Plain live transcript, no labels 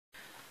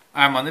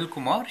I'm Anil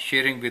Kumar,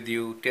 sharing with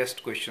you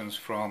test questions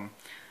from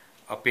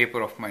a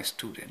paper of my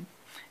student,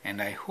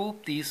 and I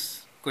hope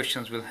these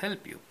questions will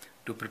help you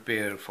to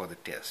prepare for the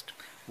test.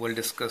 We'll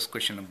discuss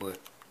question number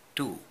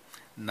 2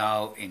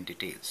 now in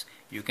details.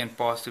 You can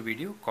pause the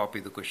video,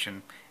 copy the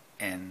question,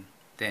 and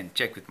then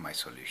check with my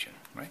solution,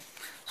 right?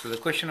 So the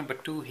question number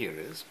 2 here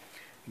is,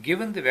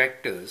 given the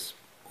vectors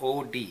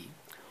OD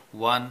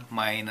 1,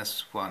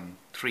 -1,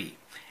 3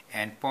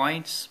 and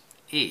points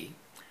A,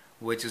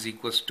 which is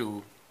equals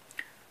to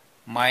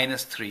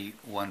 -3,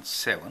 1,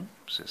 7,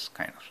 so it's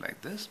kind of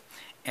like this,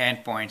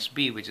 and points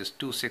B, which is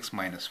 2, 6,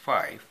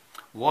 -5,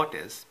 what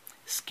is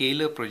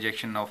scalar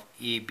projection of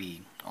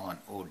AB on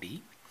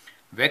OD,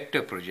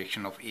 vector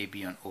projection of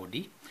AB on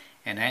OD,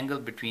 and angle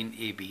between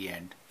AB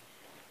and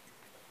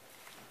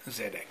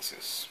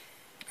z-axis?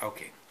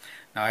 Okay,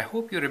 now I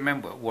hope you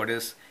remember what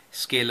is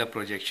scalar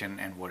projection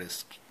and what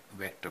is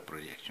vector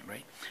projection,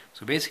 right?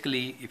 So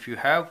basically, if you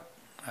have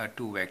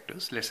two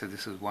vectors, let's say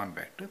this is one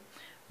vector,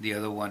 the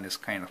other one is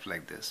kind of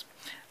like this,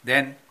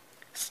 then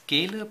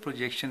scalar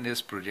projection is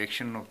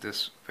projection of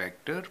this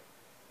vector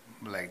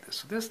like this.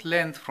 So this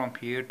length from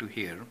here to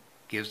here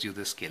gives you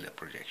the scalar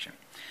projection.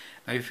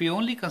 Now if you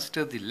only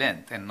consider the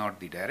length and not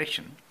the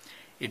direction,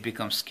 it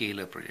becomes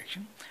scalar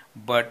projection.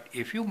 But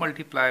if you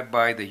multiply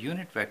by the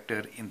unit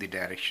vector in the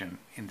direction,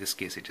 in this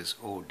case it is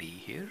OD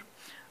here,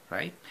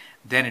 right,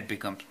 then it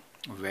becomes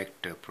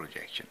vector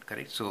projection,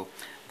 correct? So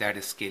that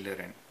is scalar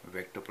and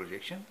vector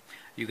projection.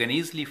 You can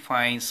easily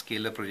find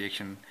scalar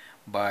projection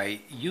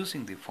by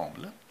using the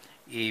formula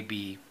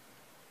AB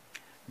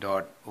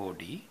dot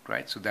OD,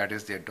 right? So that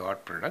is their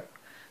dot product.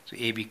 So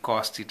AB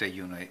cos theta,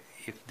 you know,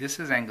 if this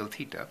is angle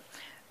theta,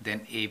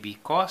 then AB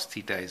cos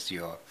theta is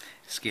your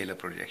scalar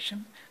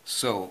projection.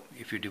 So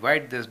if you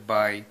divide this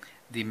by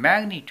the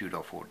magnitude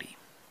of OD,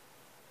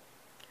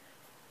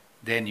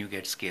 then you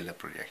get scalar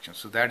projection.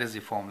 So that is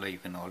the formula you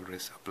can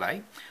always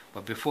apply.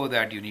 But before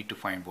that, you need to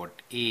find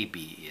what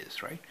AB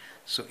is, right?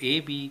 So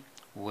AB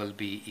will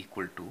be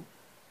equal to,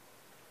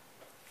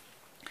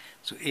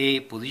 so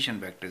A position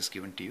vector is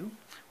given to you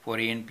for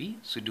A and B.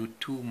 So do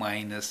 2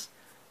 minus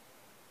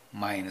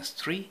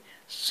 3.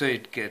 So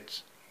it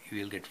gets,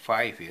 you will get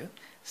 5 here.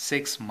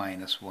 6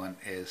 minus 1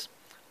 is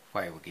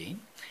 5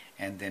 again.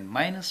 And then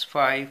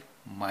 -5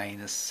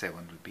 minus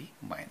 7 will be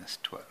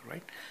 -12,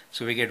 right?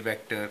 So we get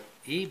vector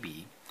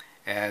AB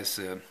as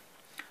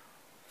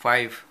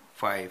 5,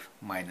 5,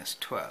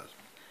 -12.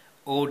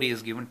 OD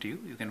is given to you.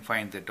 You can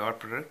find the dot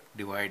product,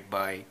 divide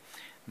by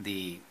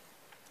the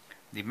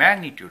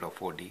magnitude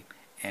of OD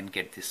and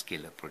get the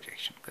scalar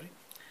projection, correct?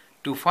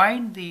 To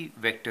find the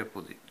vector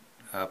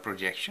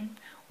projection,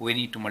 we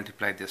need to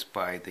multiply this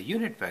by the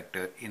unit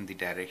vector in the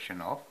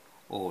direction of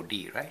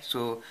OD, right?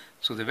 So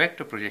the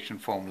vector projection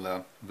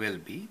formula will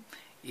be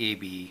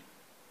AB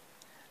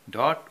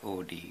dot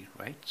OD,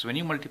 right? So when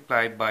you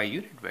multiply by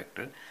unit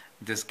vector,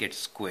 this gets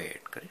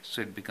squared, correct?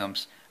 So it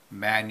becomes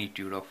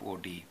magnitude of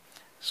OD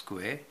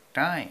square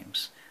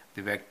times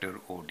the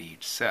vector OD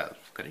itself,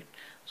 correct?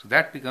 So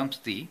that becomes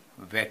the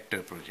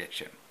vector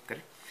projection,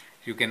 correct?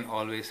 You can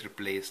always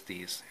replace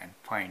these and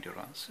find your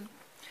answer.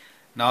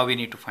 Now we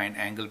need to find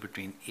angle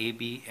between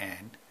AB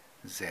and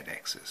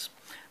z-axis.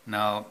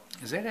 Now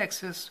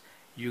z-axis,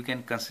 you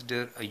can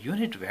consider a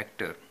unit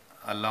vector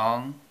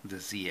along the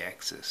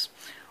z-axis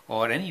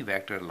or any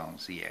vector along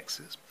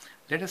z-axis.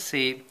 Let us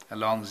say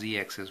along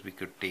z-axis we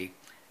could take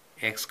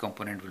x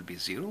component will be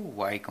 0,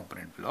 y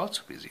component will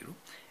also be 0.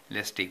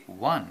 Let's take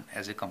 1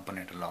 as a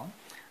component along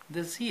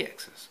the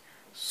z-axis.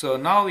 So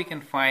now we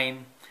can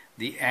find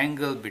the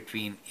angle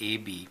between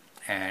AB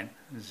and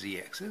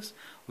z-axis.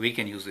 We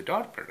can use the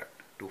dot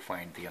product to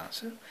find the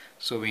answer.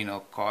 So we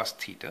know cos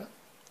theta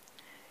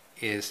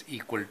is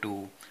equal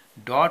to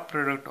dot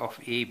product of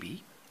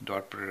AB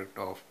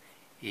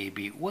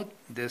with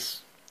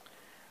this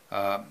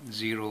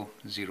 0,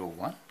 0,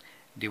 1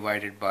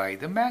 divided by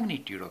the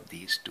magnitude of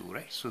these two,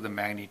 right? So the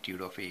magnitude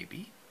of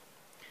AB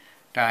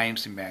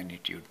times the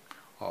magnitude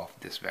of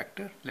this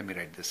vector. Let me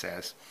write this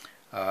as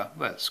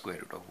well, square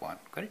root of 1,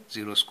 correct?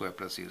 0 square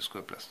plus 0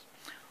 square plus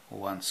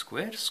 1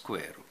 square,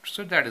 square root.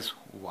 So that is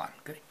 1,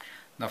 correct?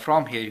 Now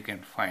from here you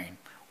can find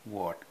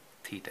what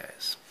theta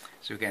is.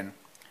 So you can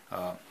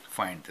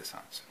find this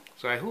answer.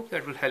 So I hope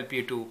that will help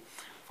you to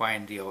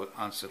find the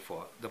answer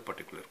for the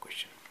particular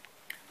question.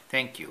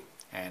 Thank you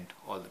and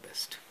all the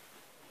best.